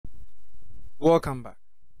Welcome back.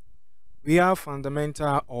 We have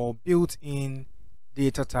fundamental or built-in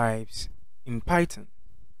data types in Python.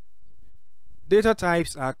 Data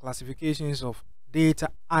types are classifications of data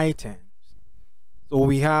items. So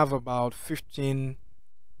we have about 15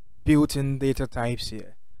 built-in data types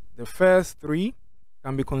here. The first three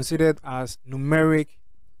can be considered as numeric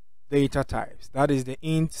data types. That is, the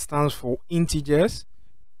int stands for integers,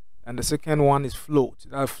 and the second one is float.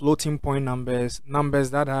 That are floating point numbers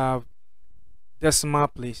that have decimal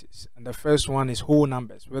places, and the first one is whole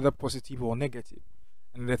numbers, whether positive or negative,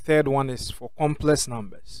 and the third one is for complex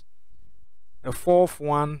numbers. The fourth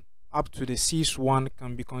one up to the sixth one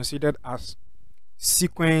can be considered as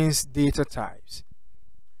sequence data types.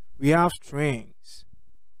 We have strings,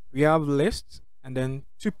 we have lists, and then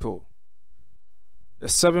tuple. The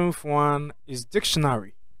seventh one is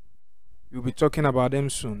dictionary. We'll be talking about them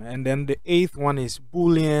soon. And then the eighth one is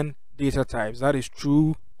Boolean data types, that is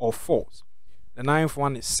true or false. The ninth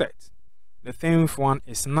one is set. The 10th one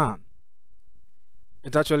is none.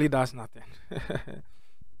 It actually does nothing.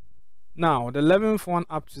 Now, the 11th one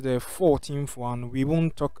up to the 14th one, we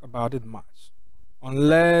won't talk about it much.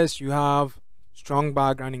 Unless you have strong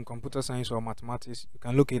background in computer science or mathematics, you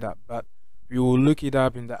can look it up. But we will look it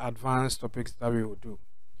up in the advanced topics that we will do.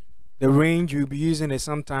 The range you'll be using is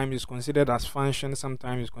sometimes is considered as function,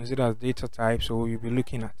 sometimes is considered as data type, so you'll be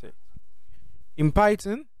looking at it. In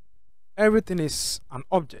Python, everything is an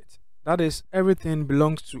object. That is, everything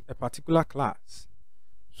belongs to a particular class.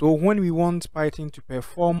 So when we want Python to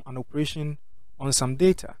perform an operation on some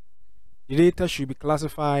data, the data should be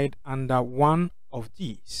classified under one of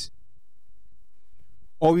these.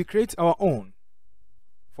 Or we create our own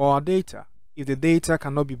for our data if the data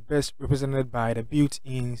cannot be best represented by the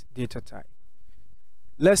built-in data type.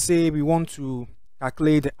 Let's say we want to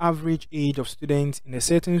calculate the average age of students in a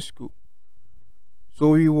certain school. So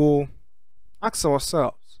we will ask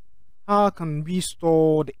ourselves, how can we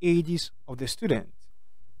store the ages of the students?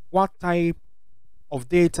 What type of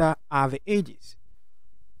data are the ages?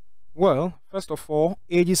 Well, first of all,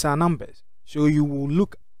 ages are numbers. So you will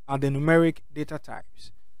look at the numeric data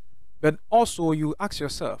types. But also you ask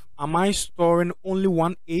yourself, am I storing only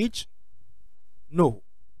one age? No,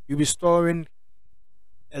 you'll be storing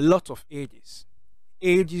a lot of ages.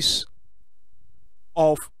 Ages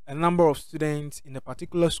of a number of students in a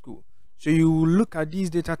particular school. So you look at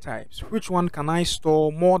these data types. Which one can I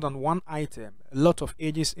store more than one item? A lot of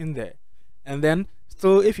ages in there. And then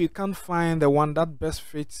still, if you can't find the one that best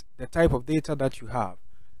fits the type of data that you have,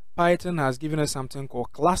 Python has given us something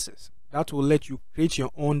called classes that will let you create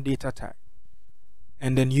your own data type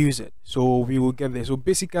and then use it. So we will get there. So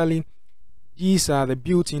basically, these are the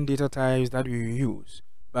built-in data types that we use.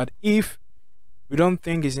 But if we don't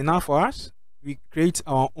think it's enough for us, we create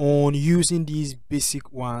our own using these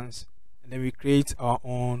basic ones, and then we create our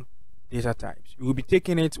own data types. We will be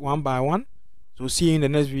taking it one by one. So see you in the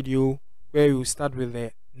next video, where we will start with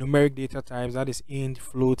the numeric data types, that is int,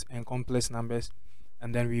 float, and complex numbers,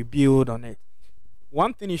 and then we build on it.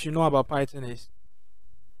 One thing you should know about Python is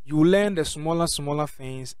you learn the smaller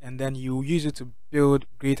things, and then you use it to build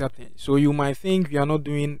greater things. So you might think you are not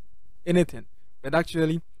doing anything, but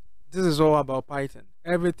actually this is all about Python.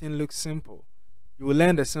 Everything looks simple. You will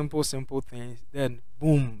learn the simple things, then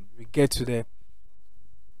boom, we get to the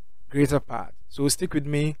greater part. So stick with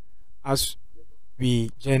me as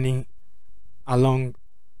we journey along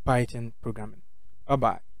Python programming. Bye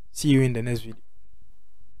bye. See you in the next video.